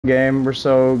game. We're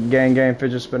so gang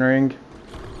fidget spinnering.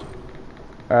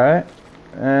 Alright.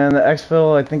 And the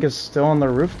Exfil, I think, is still on the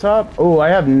rooftop. Oh, I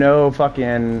have no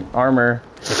fucking armor.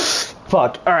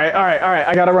 Fuck. Alright.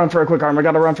 I gotta run for a quick armor.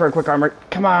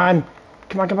 Come on.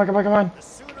 Come on.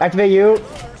 Activate you.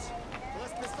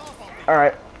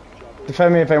 Alright.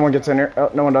 Defend me if anyone gets in here.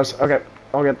 Oh, no one does. Okay.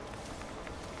 All good.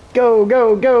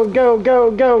 Go.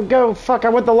 Fuck, I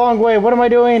went the long way. What am I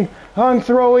doing? I'm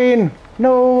throwing.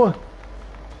 No.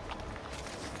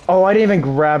 Oh, I didn't even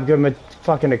grab good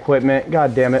fucking equipment.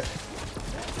 God damn it.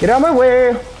 Get out of my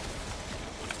way.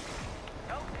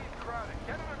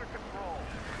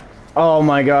 Oh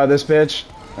my god, this bitch.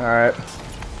 Alright.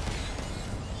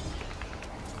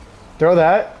 Throw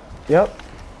that. Yep.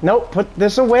 Nope, put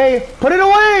this away. Put it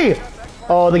away!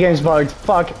 Oh, the game's bugged.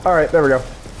 Fuck. Alright, there we go.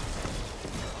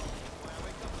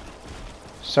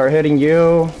 Start hitting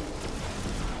you.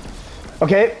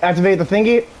 Okay, activate the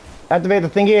thingy. Activate the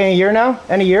thingy in a year now.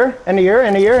 In a year.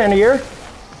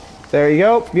 There you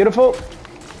go. Beautiful.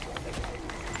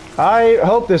 I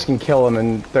hope this can kill him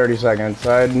in 30 seconds.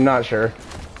 I'm not sure.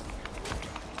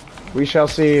 We shall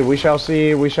see.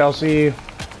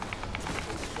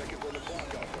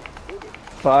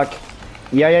 Fuck.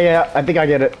 Yeah. I think I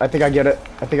get it.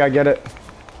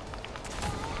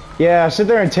 Yeah, sit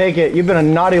there and take it. You've been a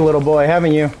naughty little boy,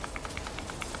 haven't you?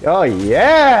 Oh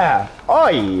yeah!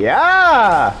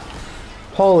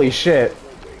 Holy shit.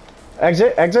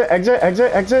 Exit.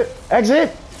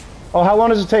 Oh, how long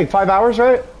does it take? 5 hours,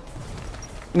 right?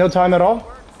 No time at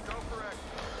all?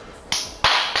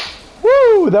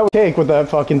 Woo! That was cake with that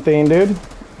fucking thing, dude.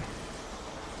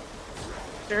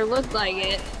 Sure looked like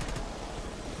it.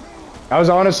 I was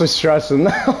honestly stressing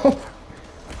though.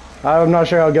 I'm not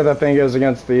sure how good that thing is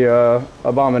against the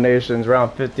abominations.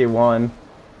 Round 51.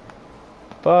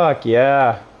 Fuck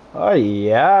yeah. Oh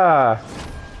yeah.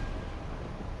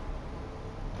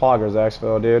 Poggers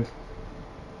Exfil, dude.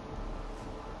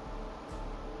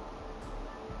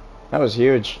 That was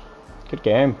huge. Good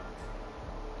game.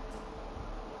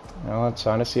 Now it's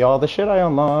time to see all the shit I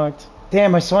unlocked.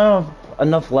 Damn, I still don't have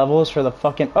enough levels for the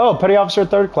fucking... Oh, Petty Officer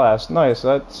 3rd class. Nice.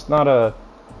 That's not a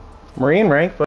Marine rank, but...